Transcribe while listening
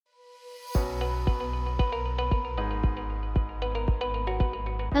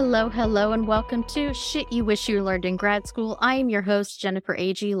Hello, and welcome to Shit You Wish You Learned in Grad School. I am your host, Jennifer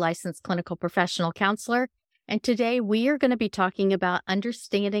Agee, licensed clinical professional counselor. And today we are going to be talking about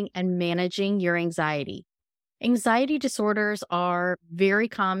understanding and managing your anxiety. Anxiety disorders are very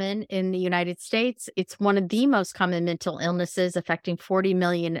common in the United States. It's one of the most common mental illnesses affecting 40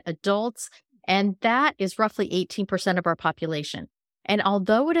 million adults, and that is roughly 18% of our population. And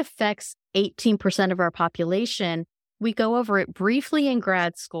although it affects 18% of our population, we go over it briefly in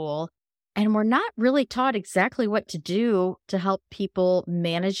grad school, and we're not really taught exactly what to do to help people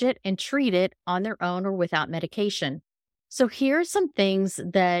manage it and treat it on their own or without medication. So here are some things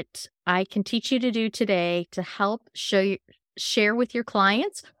that I can teach you to do today to help share with your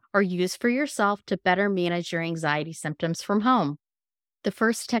clients or use for yourself to better manage your anxiety symptoms from home. The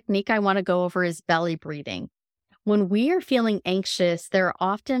first technique I want to go over is belly breathing. When we are feeling anxious, there are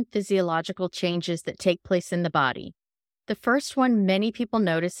often physiological changes that take place in the body. The first one many people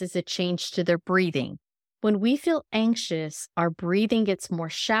notice is a change to their breathing. When we feel anxious, our breathing gets more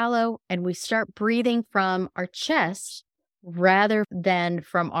shallow and we start breathing from our chest rather than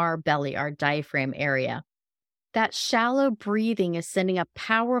from our belly, our diaphragm area. That shallow breathing is sending a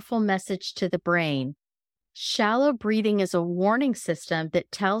powerful message to the brain. Shallow breathing is a warning system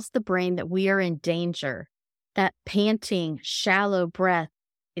that tells the brain that we are in danger. That panting, shallow breath,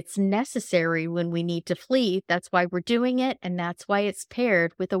 it's necessary when we need to flee. That's why we're doing it, and that's why it's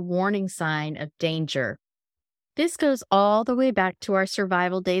paired with a warning sign of danger. This goes all the way back to our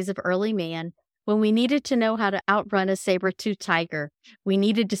survival days of early man, when we needed to know how to outrun a saber-toothed tiger. We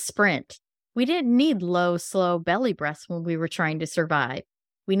needed to sprint. We didn't need low, slow belly breaths when we were trying to survive.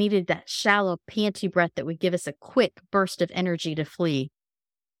 We needed that shallow, panty breath that would give us a quick burst of energy to flee.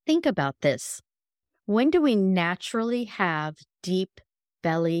 Think about this. When do we naturally have deep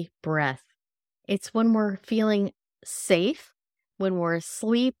belly breath? It's when we're feeling safe, when we're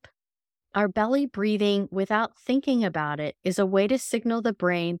asleep. Our belly breathing, without thinking about it, is a way to signal the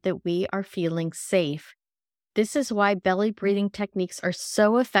brain that we are feeling safe. This is why belly breathing techniques are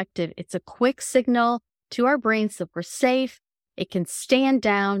so effective. It's a quick signal to our brains that we're safe. It can stand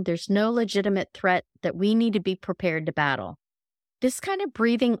down. There's no legitimate threat that we need to be prepared to battle. This kind of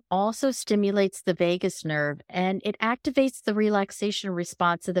breathing also stimulates the vagus nerve, and it activates the relaxation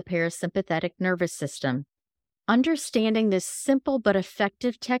response of the parasympathetic nervous system. Understanding this simple but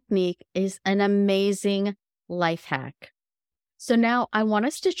effective technique is an amazing life hack. So now I want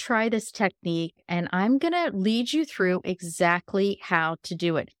us to try this technique, and I'm going to lead you through exactly how to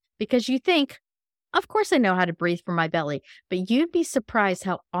do it. Because you think, of course I know how to breathe from my belly, but you'd be surprised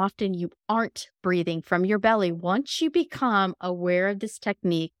how often you aren't breathing from your belly once you become aware of this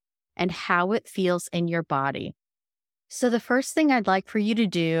technique and how it feels in your body. So the first thing I'd like for you to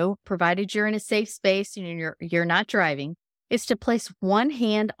do, provided you're in a safe space and you're not driving, is to place one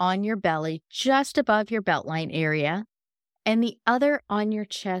hand on your belly just above your beltline area and the other on your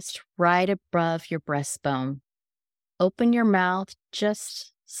chest right above your breastbone. Open your mouth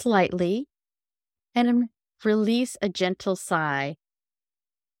just slightly and release a gentle sigh.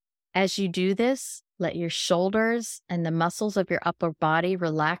 As you do this, let your shoulders and the muscles of your upper body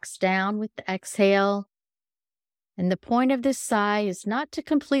relax down with the exhale. And the point of this sigh is not to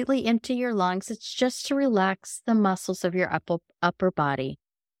completely empty your lungs, it's just to relax the muscles of your upper body.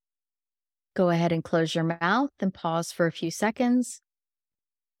 Go ahead and close your mouth and pause for a few seconds,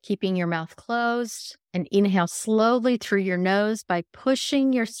 keeping your mouth closed, and inhale slowly through your nose by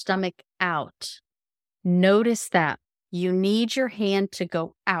pushing your stomach out. Notice that you need your hand to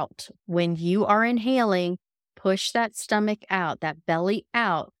go out. When you are inhaling, push that stomach out, that belly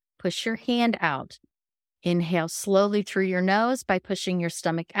out, push your hand out. Inhale slowly through your nose by pushing your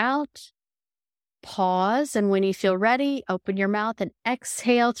stomach out. Pause, and when you feel ready, open your mouth and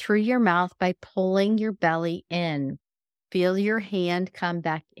exhale through your mouth by pulling your belly in. Feel your hand come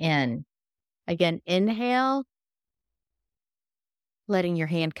back in. Again, inhale, letting your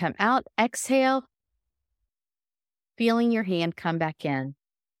hand come out. Exhale, feeling your hand come back in.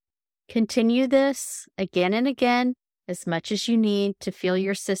 Continue this again and again as much as you need to feel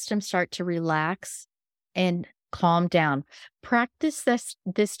your system start to relax and calm down. Practice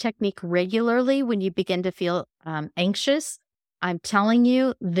this technique regularly when you begin to feel anxious. I'm telling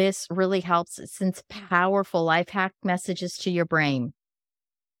you, this really helps. It sends powerful life hack messages to your brain.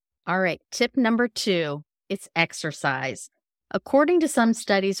 All right, tip number 2, it's exercise. According to some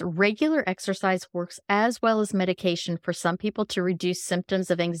studies, regular exercise works as well as medication for some people to reduce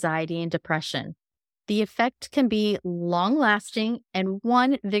symptoms of anxiety and depression. The effect can be long-lasting, and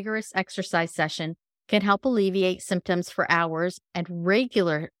one vigorous exercise session can help alleviate symptoms for hours, and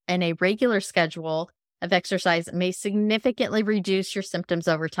a regular schedule of exercise may significantly reduce your symptoms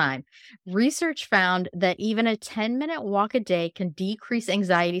over time. Research found that even a 10-minute walk a day can decrease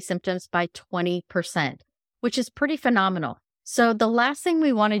anxiety symptoms by 20%, which is pretty phenomenal. So the last thing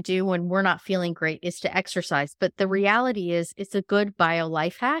we want to do when we're not feeling great is to exercise. But the reality is it's a good bio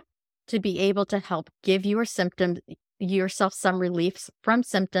life hack to be able to help give yourself some relief from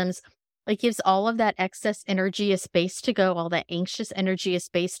symptoms. It gives all of that excess energy a space to go, all that anxious energy a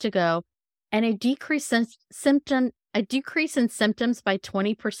space to go. And a decrease in symptoms by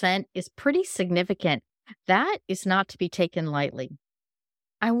 20% is pretty significant. That is not to be taken lightly.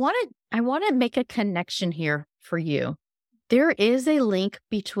 I want to make a connection here for you. There is a link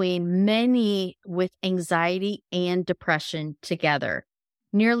between many with anxiety and depression together.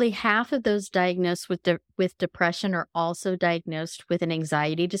 Nearly half of those diagnosed with depression are also diagnosed with an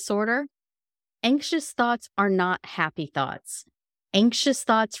anxiety disorder. Anxious thoughts are not happy thoughts. Anxious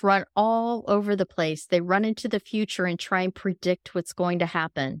thoughts run all over the place. They run into the future and try and predict what's going to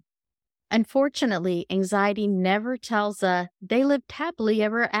happen. Unfortunately, anxiety never tells a they lived happily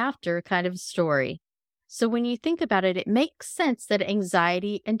ever after kind of story. So when you think about it, it makes sense that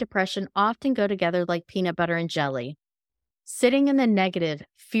anxiety and depression often go together like peanut butter and jelly. Sitting in the negative,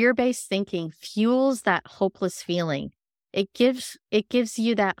 fear-based thinking fuels that hopeless feeling. It gives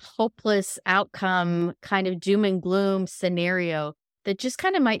you that hopeless outcome kind of doom and gloom scenario that just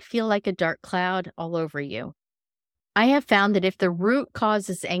kind of might feel like a dark cloud all over you. I have found that if the root cause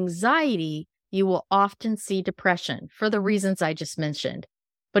is anxiety, you will often see depression for the reasons I just mentioned.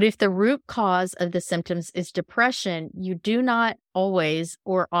 But if the root cause of the symptoms is depression, you do not always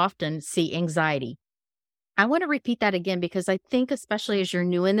or often see anxiety. I want to repeat that again because I think especially as you're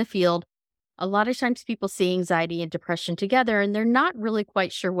new in the field, a lot of times people see anxiety and depression together and they're not really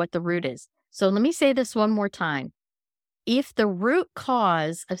quite sure what the root is. So let me say this one more time. If the root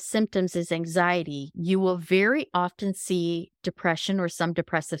cause of symptoms is anxiety, you will very often see depression or some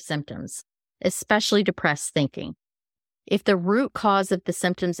depressive symptoms, especially depressed thinking. If the root cause of the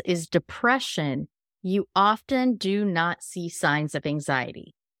symptoms is depression, you often do not see signs of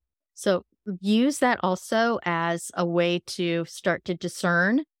anxiety. So use that also as a way to start to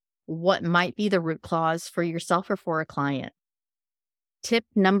discern what might be the root cause for yourself or for a client. Tip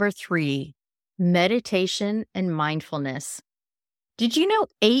number 3, meditation and mindfulness. Did you know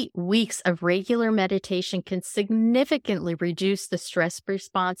 8 weeks of regular meditation can significantly reduce the stress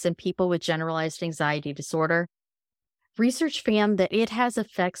response in people with generalized anxiety disorder? Research found that it has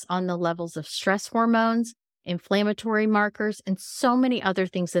effects on the levels of stress hormones, inflammatory markers, and so many other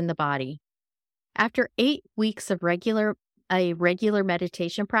things in the body. After 8 weeks of regular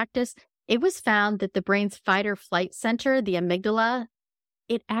meditation practice, it was found that the brain's fight or flight center, the amygdala,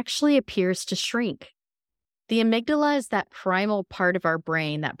 it actually appears to shrink. The amygdala is that primal part of our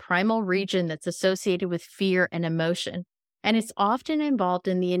brain, that primal region that's associated with fear and emotion, and it's often involved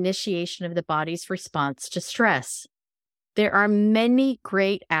in the initiation of the body's response to stress. There are many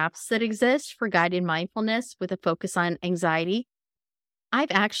great apps that exist for guided mindfulness with a focus on anxiety.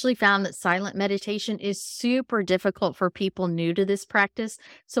 I've actually found that silent meditation is super difficult for people new to this practice,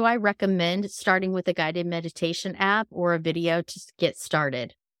 so I recommend starting with a guided meditation app or a video to get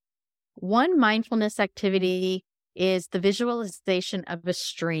started. One mindfulness activity is the visualization of a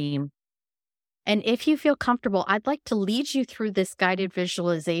stream. And if you feel comfortable, I'd like to lead you through this guided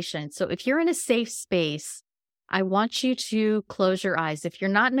visualization. So if you're in a safe space, I want you to close your eyes. If you're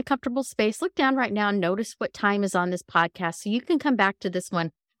not in a comfortable space, look down right now and notice what time is on this podcast so you can come back to this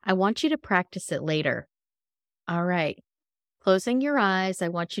one. I want you to practice it later. All right. Closing your eyes, I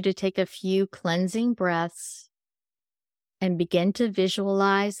want you to take a few cleansing breaths and begin to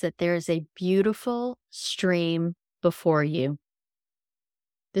visualize that there is a beautiful stream before you.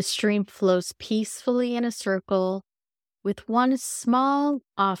 The stream flows peacefully in a circle with one small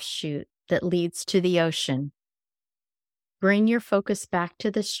offshoot that leads to the ocean. Bring your focus back to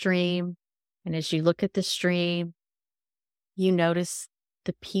the stream, and as you look at the stream, you notice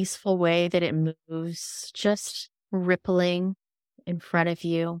the peaceful way that it moves, just rippling in front of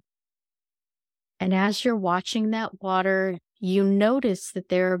you. And as you're watching that water, you notice that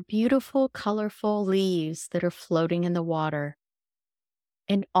there are beautiful, colorful leaves that are floating in the water.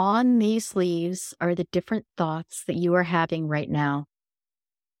 And on these leaves are the different thoughts that you are having right now.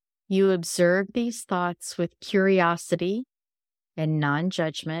 You observe these thoughts with curiosity and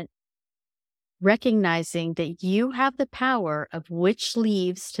non-judgment, recognizing that you have the power of which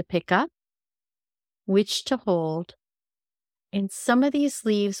leaves to pick up, which to hold. And some of these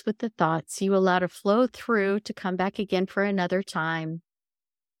leaves with the thoughts you allow to flow through to come back again for another time.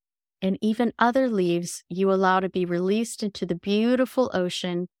 And even other leaves you allow to be released into the beautiful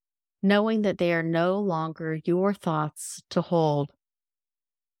ocean knowing that they are no longer your thoughts to hold.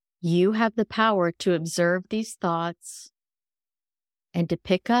 You have the power to observe these thoughts and to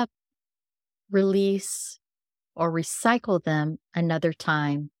pick up, release, or recycle them another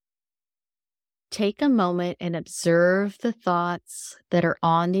time. Take a moment and observe the thoughts that are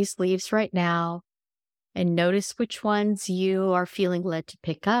on these leaves right now and notice which ones you are feeling led to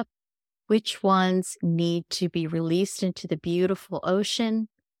pick up, which ones need to be released into the beautiful ocean,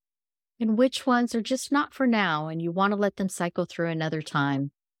 and which ones are just not for now and you want to let them cycle through another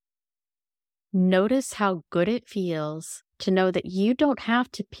time. Notice how good it feels to know that you don't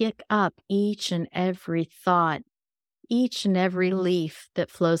have to pick up each and every thought, each and every leaf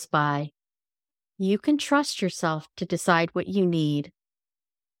that flows by. You can trust yourself to decide what you need.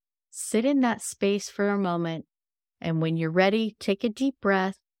 Sit in that space for a moment, and when you're ready, take a deep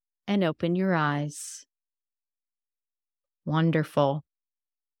breath and open your eyes. Wonderful.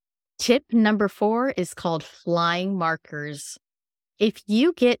 Tip number 4 is called flying markers. If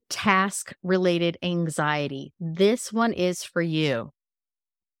you get task-related anxiety, this one is for you.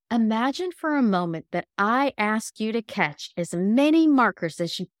 Imagine for a moment that I ask you to catch as many markers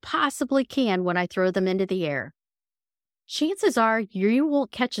as you possibly can when I throw them into the air. Chances are you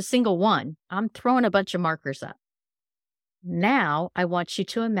won't catch a single one. I'm throwing a bunch of markers up. Now I want you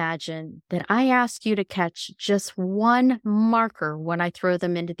to imagine that I ask you to catch just one marker when I throw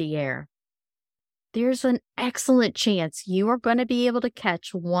them into the air. There's an excellent chance you are going to be able to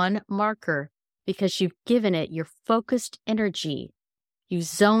catch one marker because you've given it your focused energy. You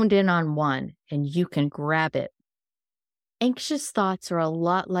zoned in on one and you can grab it. Anxious thoughts are a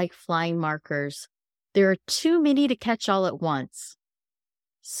lot like flying markers. There are too many to catch all at once.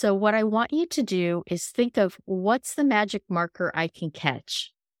 So what I want you to do is think of what's the magic marker I can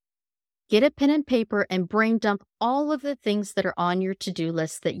catch. Get a pen and paper and brain dump all of the things that are on your to-do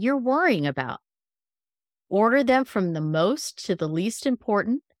list that you're worrying about. Order them from the most to the least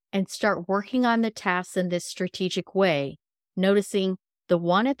important and start working on the tasks in this strategic way, noticing the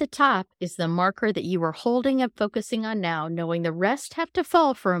one at the top is the marker that you are holding and focusing on now, knowing the rest have to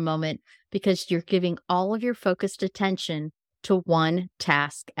fall for a moment because you're giving all of your focused attention to one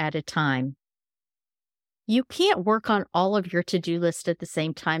task at a time. You can't work on all of your to-do list at the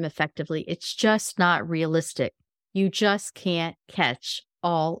same time effectively. It's just not realistic. You just can't catch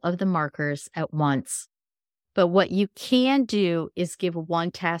all of the markers at once. But what you can do is give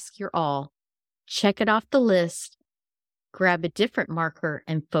one task your all, check it off the list, grab a different marker,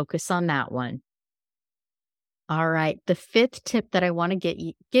 and focus on that one. All right, the 5th tip that I want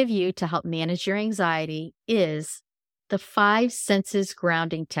to give you to help manage your anxiety is the 5 senses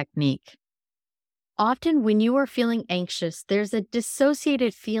grounding technique. Often when you are feeling anxious, there's a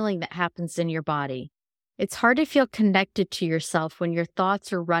dissociated feeling that happens in your body. It's hard to feel connected to yourself when your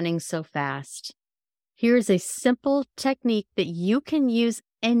thoughts are running so fast. Here's a simple technique that you can use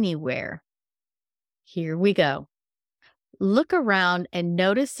anywhere. Here we go. Look around and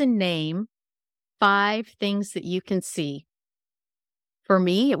notice and name 5 things that you can see. For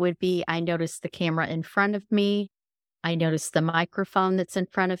me, it would be I notice the camera in front of me. I notice the microphone that's in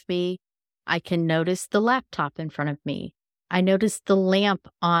front of me. I can notice the laptop in front of me. I notice the lamp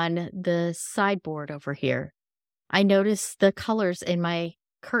on the sideboard over here. I notice the colors in my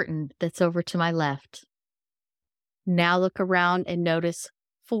curtain that's over to my left. Now look around and notice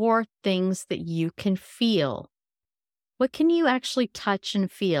 4 things that you can feel. What can you actually touch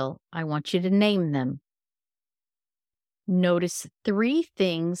and feel? I want you to name them. Notice 3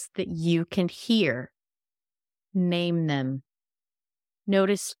 things that you can hear. Name them.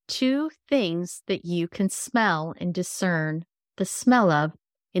 Notice 2 things that you can smell and discern the smell of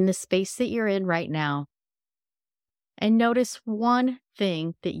in the space that you're in right now. And notice 1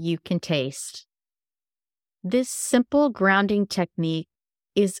 thing that you can taste. This simple grounding technique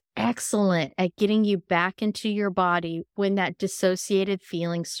is excellent at getting you back into your body when that dissociated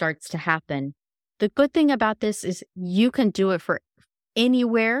feeling starts to happen. The good thing about this is you can do it for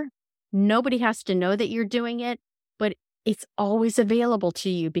anywhere. Nobody has to know that you're doing it, but it's always available to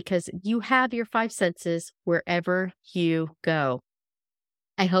you because you have your 5 senses wherever you go.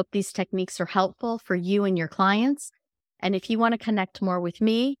 I hope these techniques are helpful for you and your clients. And if you want to connect more with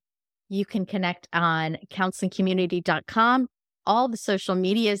me, you can connect on counselingcommunity.com. All the social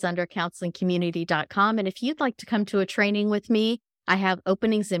media is under counselingcommunity.com. And if you'd like to come to a training with me, I have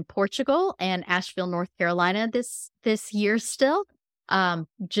openings in Portugal and Asheville, North Carolina this year still.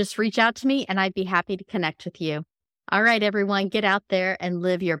 Just reach out to me and I'd be happy to connect with you. All right, everyone, get out there and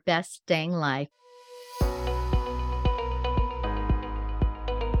live your best dang life.